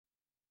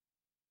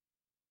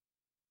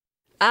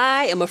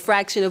I am a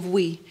fraction of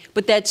we,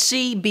 but that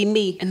she be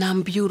me, and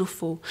I'm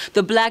beautiful.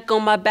 The black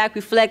on my back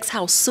reflects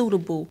how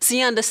suitable.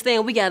 See,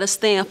 understand, we gotta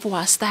stand for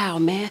our style,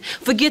 man.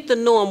 Forget the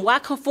norm, why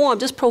conform,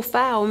 just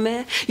profile,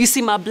 man. You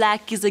see, my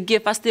black is a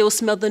gift, I still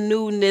smell the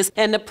newness.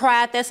 And the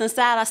pride that's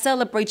inside, I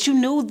celebrate, you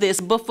knew this.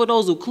 But for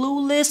those who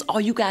clueless,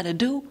 all you gotta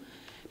do,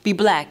 be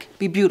black,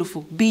 be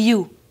beautiful, be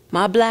you.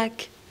 My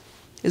black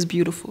is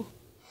beautiful.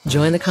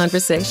 Join the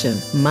conversation.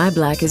 My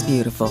Black is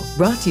Beautiful.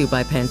 Brought to you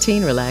by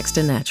Pantene Relaxed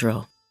and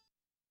Natural.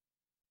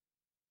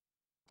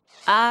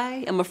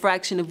 I am a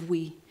fraction of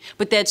we,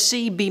 but that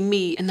she be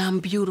me, and I'm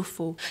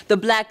beautiful. The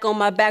black on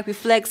my back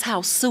reflects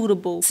how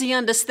suitable. See,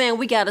 understand,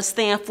 we gotta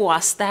stand for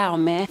our style,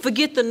 man.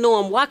 Forget the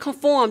norm, why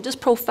conform, just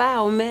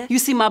profile, man. You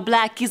see, my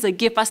black is a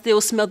gift, I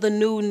still smell the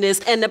newness.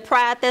 And the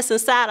pride that's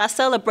inside, I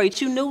celebrate,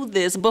 you knew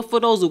this. But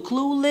for those who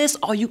clueless,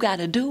 all you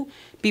gotta do,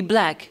 be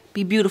black,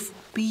 be beautiful,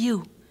 be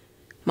you.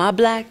 My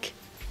black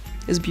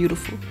is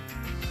beautiful.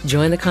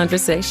 Join the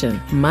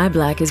conversation. My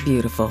Black is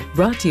Beautiful.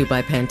 Brought to you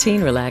by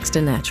Pantene Relaxed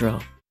and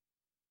Natural.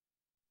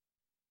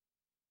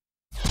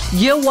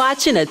 You're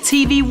watching a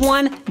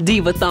TVOne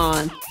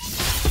Divathon.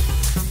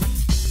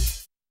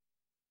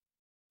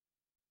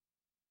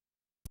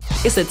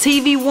 It's a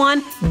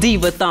TVOne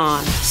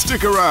Divathon.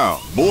 Stick around,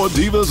 more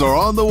divas are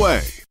on the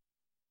way.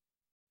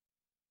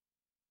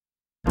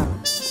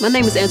 My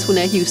name is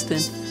Toiné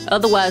Houston,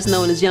 otherwise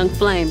known as Young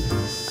Flame.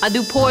 I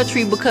do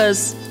poetry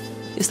because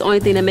it's the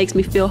only thing that makes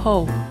me feel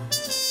whole.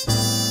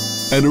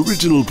 An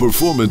original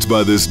performance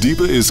by this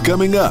diva is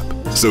coming up,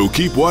 so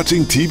keep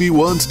watching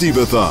TVOne's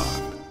Divathon.